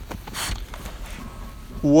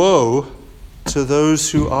Woe to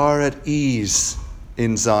those who are at ease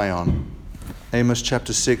in Zion. Amos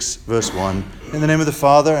chapter 6, verse 1. In the name of the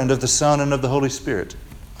Father, and of the Son, and of the Holy Spirit.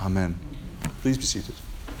 Amen. Please be seated.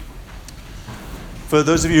 For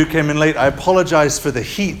those of you who came in late, I apologize for the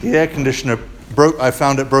heat. The air conditioner broke. I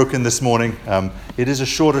found it broken this morning. It is a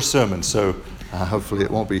shorter sermon, so hopefully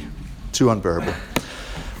it won't be too unbearable.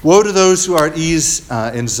 Woe to those who are at ease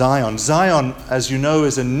in Zion. Zion, as you know,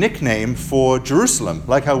 is a nickname for Jerusalem,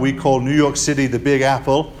 like how we call New York City the Big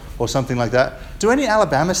Apple or something like that. Do any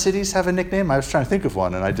Alabama cities have a nickname? I was trying to think of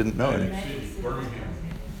one and I didn't know any.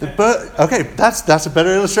 Okay, that's a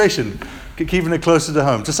better illustration, keeping it closer to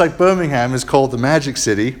home. Just like Birmingham is called the Magic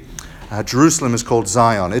City, Jerusalem is called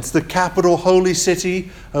Zion. It's the capital holy city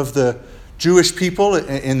of the Jewish people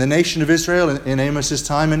in the nation of Israel in Amos's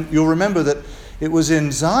time. And you'll remember that it was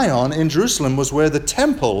in Zion, in Jerusalem, was where the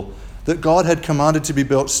temple that God had commanded to be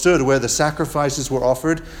built stood, where the sacrifices were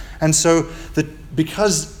offered. And so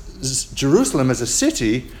because Jerusalem as a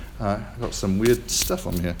city, I've got some weird stuff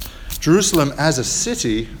on here. Jerusalem as a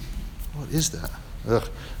city, what is that?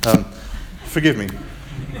 Forgive me.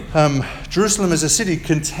 Jerusalem as a city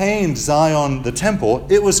contained Zion, the temple.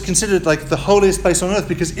 It was considered like the holiest place on earth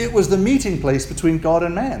because it was the meeting place between God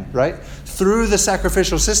and man, right? Through the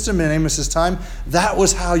sacrificial system in Amos's time, that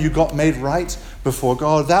was how you got made right before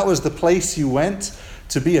God. That was the place you went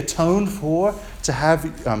to be atoned for, to have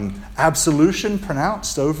absolution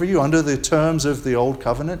pronounced over you under the terms of the old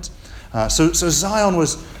covenant. So Zion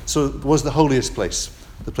was the holiest place,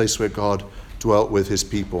 the place where God dwelt with his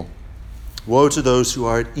people. Woe to those who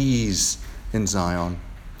are at ease in Zion.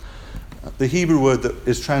 The Hebrew word that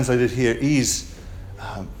is translated here, ease,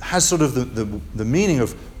 has sort of the meaning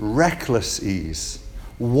of reckless ease,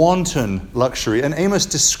 wanton luxury. And Amos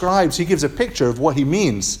he gives a picture of what he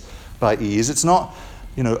means by ease. It's not,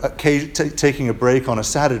 taking a break on a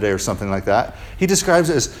Saturday or something like that. He describes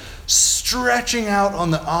it as stretching out on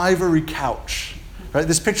the ivory couch. Right?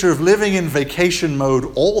 This picture of living in vacation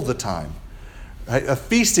mode all the time. Right? A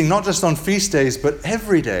feasting, not just on feast days, but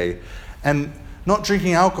every day. And not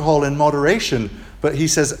drinking alcohol in moderation, but he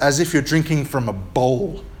says as if you're drinking from a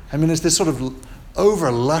bowl. I mean, it's this sort of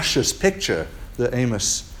over-luscious picture that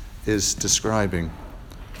Amos is describing.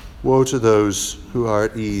 Woe to those who are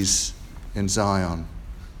at ease in Zion.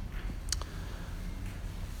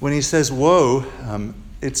 When he says woe,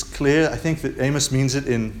 it's clear, I think that Amos means it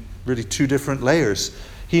in really two different layers.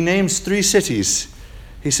 He names three cities.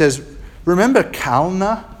 He says, remember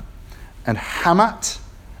Calneh and Hamat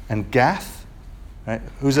and Gath? Right?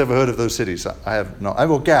 Who's ever heard of those cities? I have not.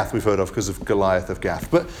 Well, Gath we've heard of because of Goliath of Gath.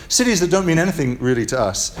 But cities that don't mean anything really to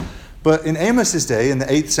us. But in Amos's day, in the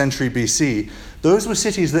 8th century BC, those were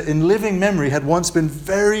cities that in living memory had once been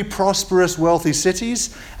very prosperous, wealthy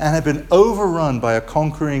cities and had been overrun by a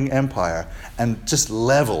conquering empire and just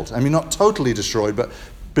leveled. I mean, not totally destroyed, but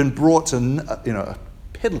been brought to a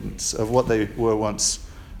pittance of what they were once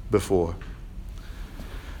before.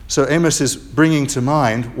 So Amos is bringing to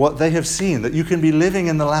mind what they have seen, that you can be living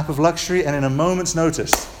in the lap of luxury and in a moment's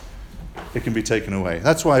notice it can be taken away.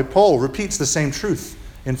 That's why Paul repeats the same truth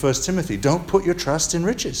in 1 Timothy. Don't put your trust in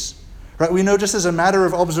riches. Right? We know just as a matter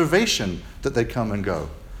of observation that they come and go.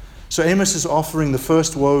 So Amos is offering the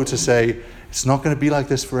first woe to say, it's not going to be like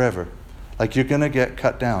this forever. Like you're going to get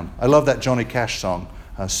cut down. I love that Johnny Cash song,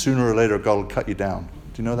 Sooner or Later God Will Cut You Down.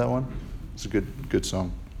 Do you know that one? It's a good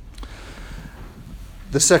song.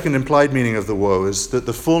 The second implied meaning of the woe is that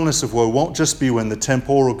the fullness of woe won't just be when the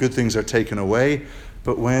temporal good things are taken away,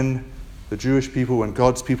 but when the Jewish people, when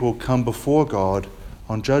God's people come before God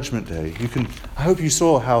on Judgment Day. I hope you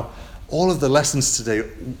saw how all of the lessons today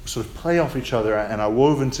sort of play off each other and are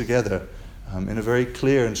woven together in a very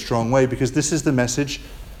clear and strong way, because this is the message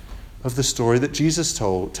of the story that Jesus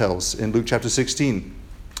tells in Luke chapter 16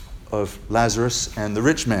 of Lazarus and the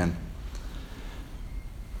rich man.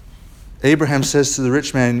 Abraham says to the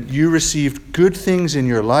rich man, you received good things in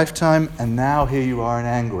your lifetime, and now here you are in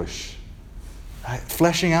anguish. Right?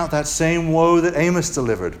 Fleshing out that same woe that Amos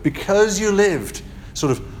delivered. Because you lived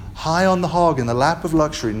sort of high on the hog in the lap of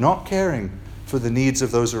luxury, not caring for the needs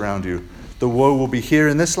of those around you, the woe will be here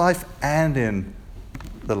in this life and in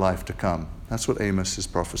the life to come. That's what Amos is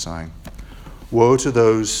prophesying. Woe to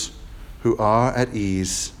those who are at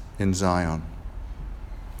ease in Zion.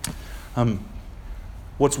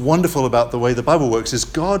 What's wonderful about the way the Bible works is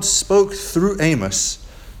God spoke through Amos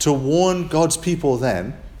to warn God's people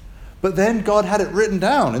then, but then God had it written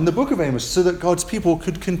down in the book of Amos so that God's people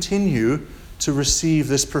could continue to receive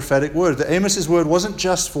this prophetic word. That Amos's word wasn't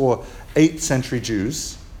just for 8th century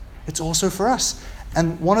Jews, it's also for us.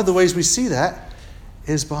 And one of the ways we see that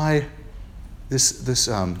is by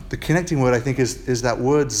the connecting word, I think, is that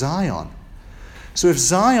word Zion. So if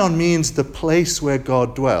Zion means the place where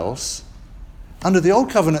God dwells, under the Old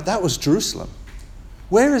Covenant, that was Jerusalem.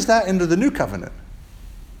 Where is that under the New Covenant?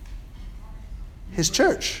 His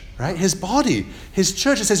church, right? His body, his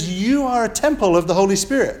church. It says, you are a temple of the Holy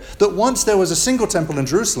Spirit. That once there was a single temple in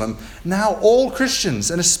Jerusalem, now all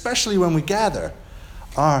Christians, and especially when we gather,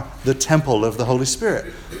 are the temple of the Holy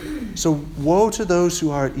Spirit. So woe to those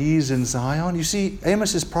who are at ease in Zion. You see,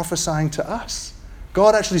 Amos is prophesying to us.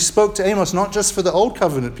 God actually spoke to Amos not just for the Old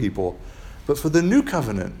Covenant people, but for the New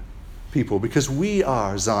Covenant people, because we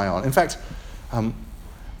are Zion. In fact,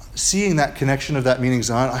 seeing that connection of that meaning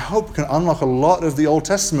Zion, I hope can unlock a lot of the Old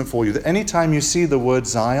Testament for you. That anytime you see the word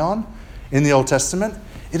Zion in the Old Testament,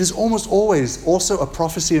 it is almost always also a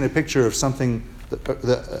prophecy and a picture of something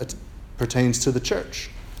that pertains to the church,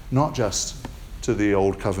 not just to the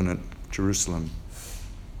Old Covenant Jerusalem.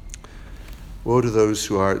 Woe to those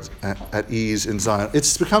who are at ease in Zion.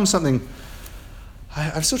 It's become something,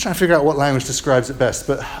 I'm still trying to figure out what language describes it best,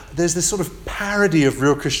 but there's this sort of parody of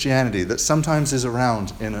real Christianity that sometimes is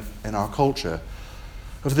around in our culture,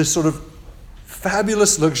 of this sort of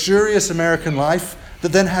fabulous, luxurious American life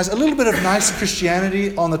that then has a little bit of nice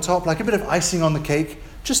Christianity on the top, like a bit of icing on the cake,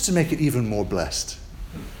 just to make it even more blessed.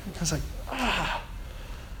 I was like,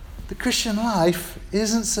 the Christian life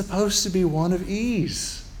isn't supposed to be one of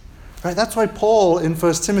ease. Right? That's why Paul in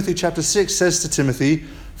 1 Timothy chapter 6 says to Timothy,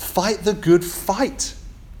 fight the good fight.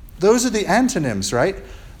 Those are the antonyms, right?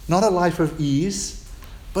 Not a life of ease,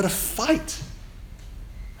 but a fight.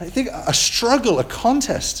 I think a struggle, a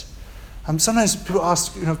contest. Sometimes people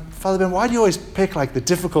ask, Father Ben, why do you always pick like the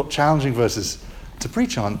difficult, challenging verses to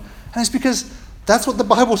preach on? And it's because that's what the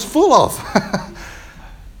Bible's full of.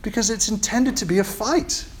 Because it's intended to be a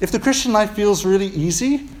fight. If the Christian life feels really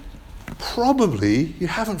easy, probably you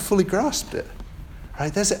haven't fully grasped it.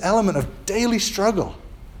 Right? There's an element of daily struggle,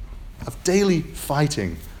 of daily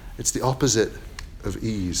fighting. It's the opposite of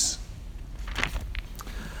ease.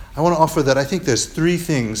 I want to offer that I think there's three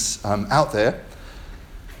things out there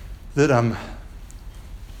that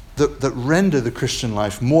render the Christian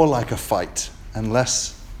life more like a fight and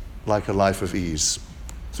less like a life of ease.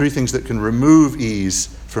 Three things that can remove ease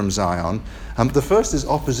from Zion. The first is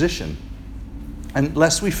opposition. And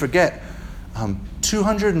lest we forget,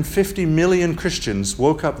 250 million Christians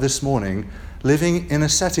woke up this morning living in a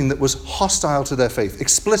setting that was hostile to their faith,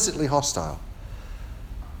 explicitly hostile.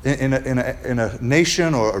 In a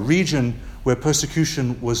nation or a region where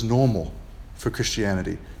persecution was normal for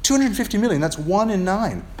Christianity. 250 million, that's 1 in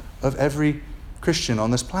 9 of every Christian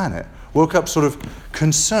on this planet, woke up sort of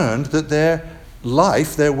concerned that their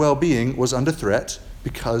life, their well-being was under threat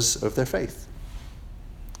because of their faith.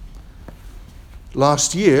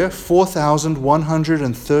 Last year,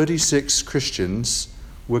 4,136 Christians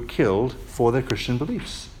were killed for their Christian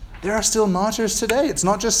beliefs. There are still martyrs today. It's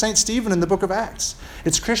not just St. Stephen in the book of Acts.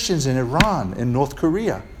 It's Christians in Iran, in North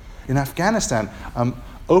Korea, in Afghanistan.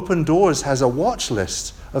 Open Doors has a watch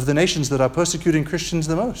list of the nations that are persecuting Christians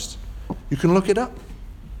the most. You can look it up.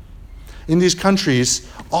 In these countries,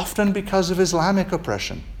 often because of Islamic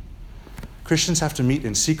oppression, Christians have to meet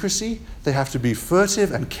in secrecy. They have to be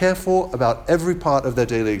furtive and careful about every part of their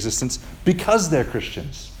daily existence because they're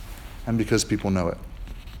Christians and because people know it.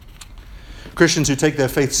 Christians who take their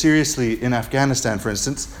faith seriously in Afghanistan, for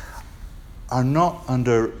instance, are not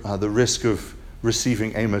under the risk of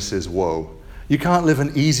receiving Amos's woe. You can't live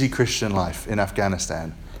an easy Christian life in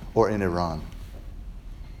Afghanistan or in Iran.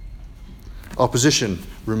 Opposition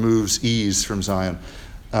removes ease from Zion.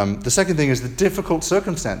 The second thing is the difficult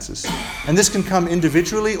circumstances. And this can come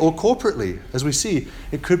individually or corporately. As we see,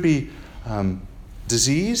 it could be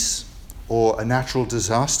disease or a natural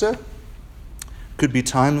disaster. Could be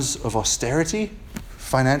times of austerity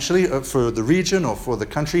financially for the region or for the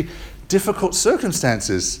country. Difficult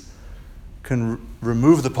circumstances can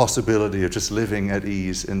remove the possibility of just living at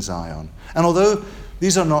ease in Zion. And although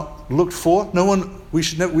these are not looked for, we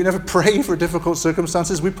never pray for difficult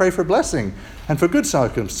circumstances. We pray for blessing and for good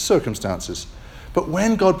circumstances. But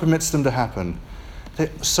when God permits them to happen,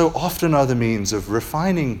 they so often are the means of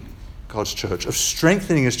refining God's church, of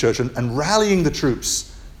strengthening his church and rallying the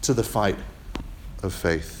troops to the fight of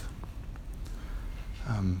faith.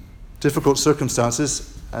 Difficult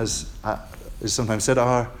circumstances, as is sometimes said,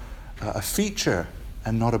 are a feature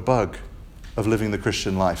and not a bug of living the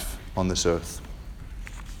Christian life on this earth.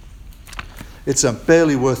 It's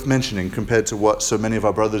barely worth mentioning compared to what so many of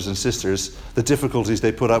our brothers and sisters, the difficulties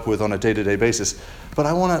they put up with on a day-to-day basis. But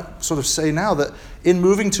I want to sort of say now that in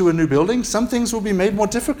moving to a new building, some things will be made more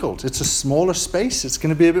difficult. It's a smaller space. It's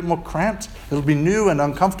going to be a bit more cramped. It'll be new and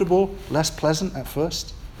uncomfortable, less pleasant at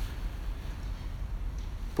first.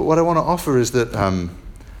 But what I want to offer is that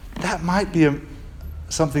that might be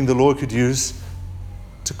something the Lord could use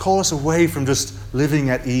to call us away from just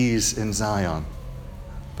living at ease in Zion,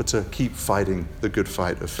 but to keep fighting the good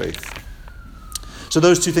fight of faith. So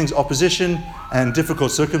those two things, opposition and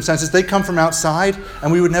difficult circumstances, they come from outside,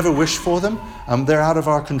 and we would never wish for them. They're out of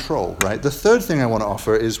our control, right? The third thing I want to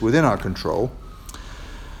offer is within our control,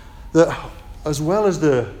 that as well as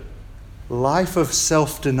the life of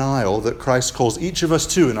self-denial that Christ calls each of us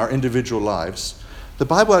to in our individual lives, the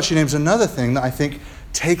Bible actually names another thing that I think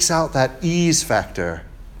takes out that ease factor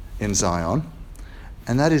in Zion,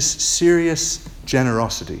 and that is serious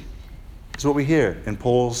generosity. It's what we hear in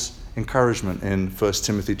Paul's encouragement in 1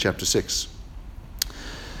 Timothy chapter 6.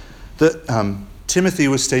 That Timothy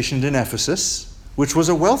was stationed in Ephesus, which was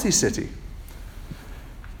a wealthy city,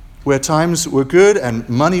 where times were good and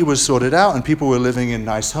money was sorted out and people were living in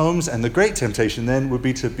nice homes, and the great temptation then would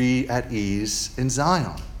be to be at ease in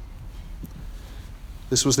Zion.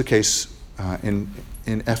 This was the case in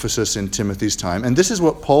Ephesus in Timothy's time. And this is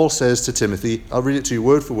what Paul says to Timothy. I'll read it to you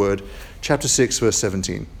word for word. Chapter 6, verse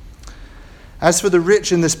 17. As for the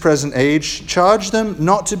rich in this present age, charge them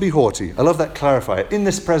not to be haughty. I love that clarifier. In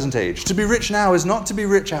this present age. To be rich now is not to be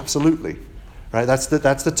rich absolutely. Right? That's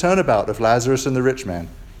the turnabout of Lazarus and the rich man.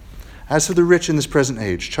 As for the rich in this present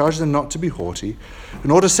age, charge them not to be haughty,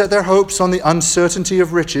 nor to set their hopes on the uncertainty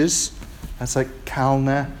of riches. That's like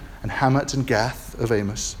Kalneh and Hamat and Gath of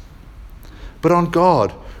Amos. But on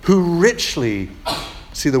God, who richly,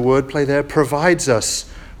 see the wordplay there, provides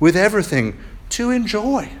us with everything to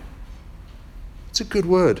enjoy. It's a good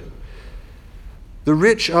word. The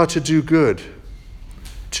rich are to do good,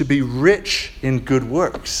 to be rich in good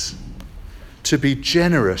works, to be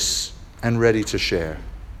generous and ready to share.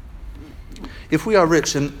 If we are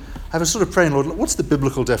rich, and I was sort of praying, Lord, what's the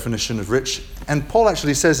biblical definition of rich? And Paul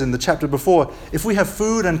actually says in the chapter before, if we have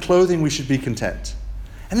food and clothing, we should be content.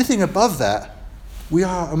 Anything above that, we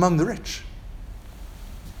are among the rich.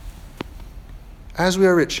 As we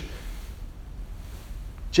are rich,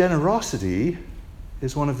 generosity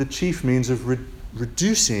is one of the chief means of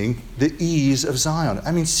reducing the ease of Zion.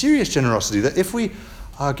 I mean, serious generosity, that if we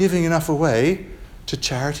are giving enough away to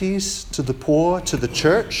charities, to the poor, to the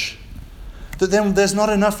church, that then there's not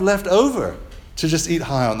enough left over to just eat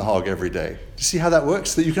high on the hog every day. Do you see how that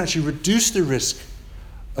works? That you can actually reduce the risk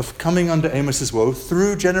of coming under Amos's woe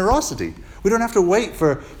through generosity. We don't have to wait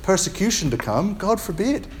for persecution to come. God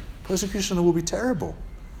forbid. Persecution will be terrible.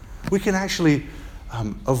 We can actually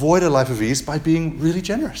avoid a life of ease by being really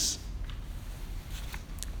generous.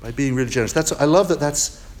 By being really generous. I love that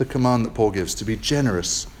that's the command that Paul gives, to be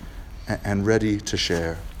generous and ready to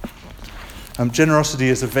share. Generosity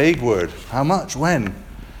is a vague word. How much? When?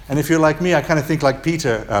 And if you're like me, I kind of think like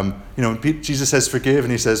Peter. When Jesus says forgive,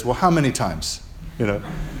 and he says, well, how many times?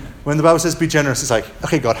 When the Bible says be generous, it's like,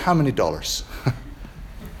 okay, God, how many dollars?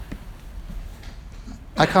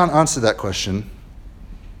 I can't answer that question.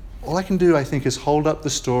 All I can do, I think, is hold up the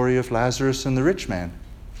story of Lazarus and the rich man.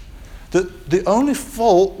 The only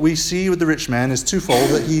fault we see with the rich man is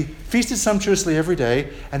twofold, that he feasted sumptuously every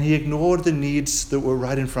day, and he ignored the needs that were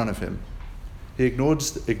right in front of him. He ignored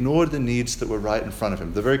the needs that were right in front of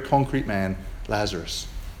him. The very concrete man, Lazarus.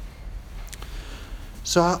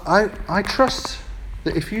 So I trust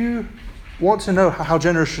that if you want to know how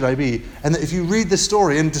generous should I be, and that if you read this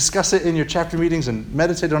story and discuss it in your chapter meetings and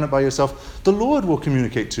meditate on it by yourself, the Lord will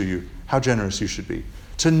communicate to you how generous you should be.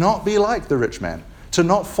 To not be like the rich man, to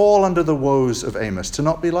not fall under the woes of Amos, to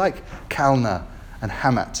not be like Kalneh and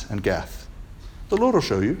Hamat and Gath. The Lord will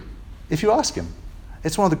show you if you ask him.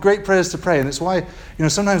 It's one of the great prayers to pray, and it's why,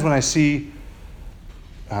 sometimes when I see,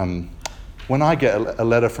 when I get a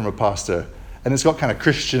letter from a pastor, and it's got kind of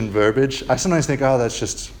Christian verbiage, I sometimes think, oh, that's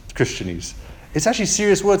just Christianese. It's actually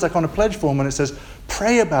serious words, like on a pledge form when it says,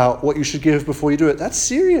 pray about what you should give before you do it. That's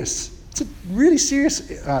serious. It's a really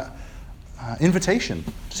serious invitation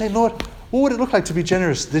to say, Lord, what would it look like to be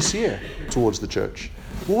generous this year towards the church?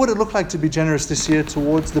 What would it look like to be generous this year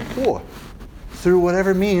towards the poor? Through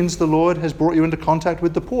whatever means the Lord has brought you into contact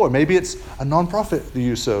with the poor. Maybe it's a non-profit that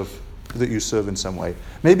you serve in some way.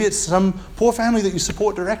 Maybe it's some poor family that you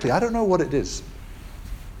support directly. I don't know what it is.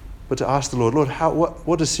 But to ask the Lord,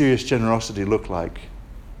 what does serious generosity look like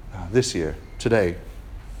this year, today?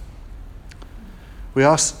 We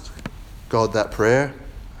ask God that prayer.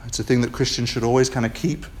 It's a thing that Christians should always kind of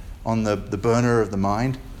keep on the burner of the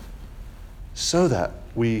mind, so that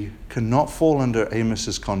we cannot fall under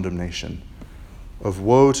Amos's condemnation of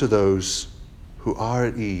woe to those who are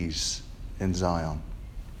at ease in Zion.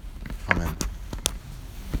 Amen.